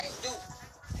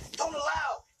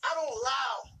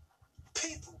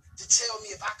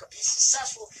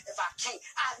successful if I can't.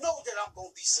 I know that I'm going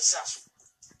to be successful.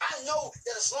 I know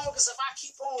that as long as if I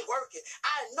keep on working,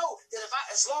 I know that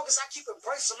as long as I keep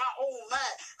embracing my own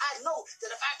mind, I know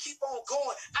that if I keep on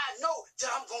going, I know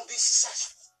that I'm going to be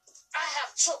successful. I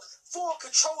have took full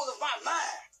control of my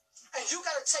mind. And you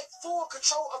got to take full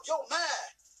control of your mind.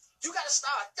 You got to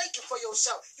start thinking for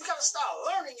yourself. You got to start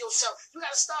learning yourself. You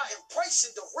got to start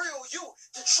embracing the real you,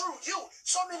 the true you.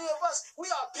 So many of us, we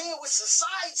are being what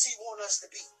society want us to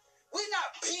be. We're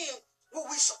not being what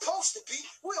we're supposed to be.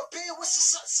 We are being what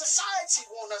society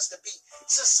want us to be.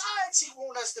 Society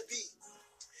want us to be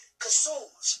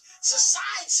consumers.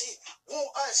 Society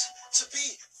want us to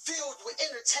be filled with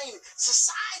entertainment.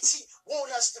 Society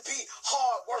want us to be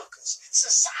hard workers.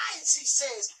 Society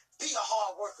says be a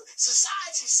hard worker.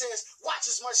 Society says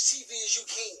watch as much TV as you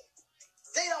can.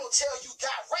 They don't tell you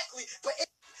directly, but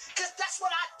because that's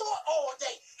what I thought all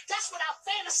day. That's what I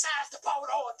fantasized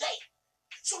about all day.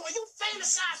 So when you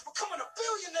fantasize becoming a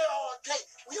billionaire all day,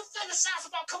 when you fantasize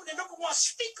about becoming the #1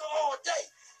 speaker all day,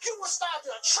 you will start to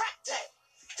attract that.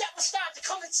 That will start to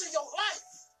come into your life.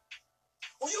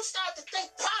 When you start to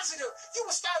think positive, you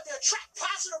will start to attract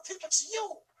positive people to you.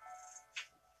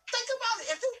 Think about it.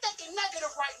 If you're thinking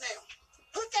negative right now,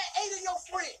 look at 8 of your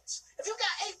friends. If you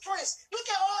got 8 friends, look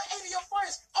at all 8 of your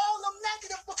friends. All of them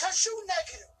negative because you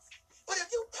negative. But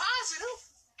if you positive,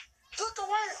 look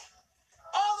around.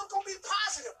 All of them going to be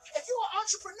positive. If you're an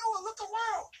entrepreneur, look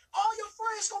around. All your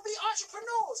friends going to be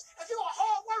entrepreneurs. If you're a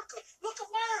hard worker, look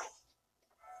around.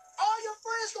 All your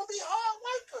friends going to be hard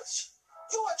workers.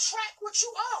 You attract what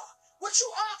you are. What you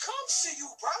are comes to you,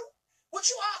 bro. What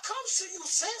you are comes to you,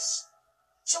 sis.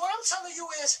 So what I'm telling you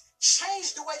is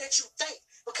change the way that you think.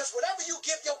 Because whatever you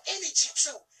give your energy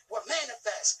to will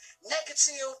manifest,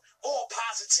 negative or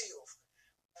positive.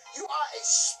 You are a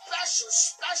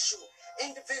special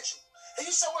individual. And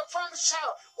you say, well, Promise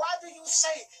Child, why do you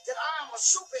say that I am a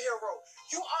superhero?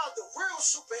 You are the real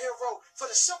superhero for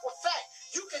the simple fact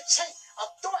you can take a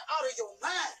thought out of your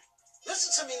mind.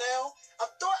 Listen to me now. A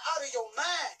thought out of your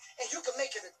mind, and you can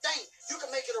make it a thing. You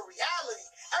can make it a reality.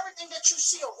 Everything that you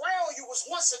see around you was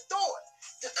once a thought.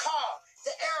 The car,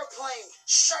 the airplane,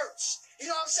 shirts, you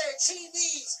know what I'm saying?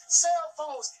 TVs, cell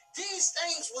phones. These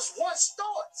things was once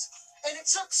thoughts. And it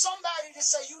took somebody to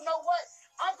say, you know what?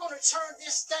 I'm going to turn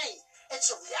this thing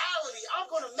into reality. I'm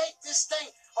going to make this thing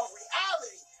a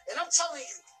reality. And I'm telling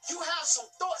you, you have some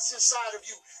thoughts inside of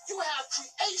you. You have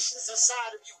creations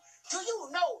inside of you. Do you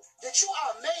know that you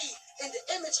are made in the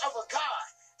image of a God?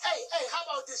 Hey, how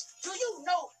about this? Do you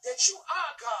know that you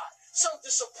are God? So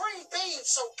the supreme being,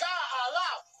 so God,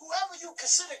 Allah, whoever you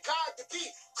consider God to be,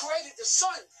 created the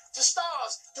sun, the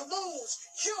stars, the moons,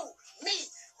 you, me,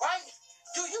 right?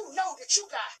 Do you know that you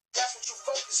got? That's what you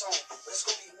focus on. But it's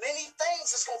going to be many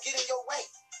things that's going to get in your way,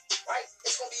 right?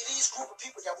 It's going to be these group of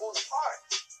people that want to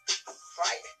party,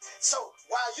 right? So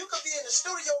while you could be in the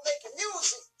studio making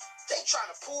music, they trying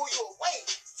to pull you away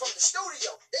from the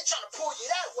studio. They trying to pull you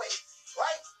that way,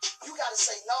 right? You got to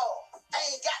say, no, I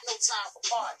ain't got no time for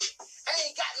partying. I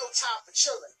ain't got no time for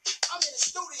chilling. I'm in the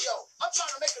studio. I'm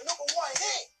trying to make a #1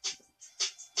 hit.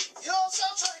 You know what I'm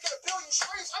saying? I'm trying to get 1 billion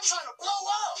streams. I'm trying to blow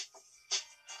up.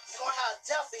 You're going to have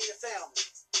death in your family.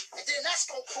 And then that's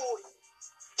going to pull you,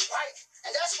 right?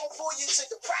 And that's going to pull you into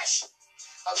depression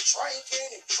of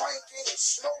drinking and smoking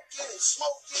and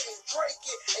smoking and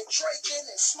drinking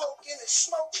and smoking and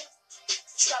smoking.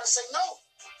 But you got to say, no,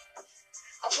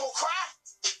 I'm going to cry.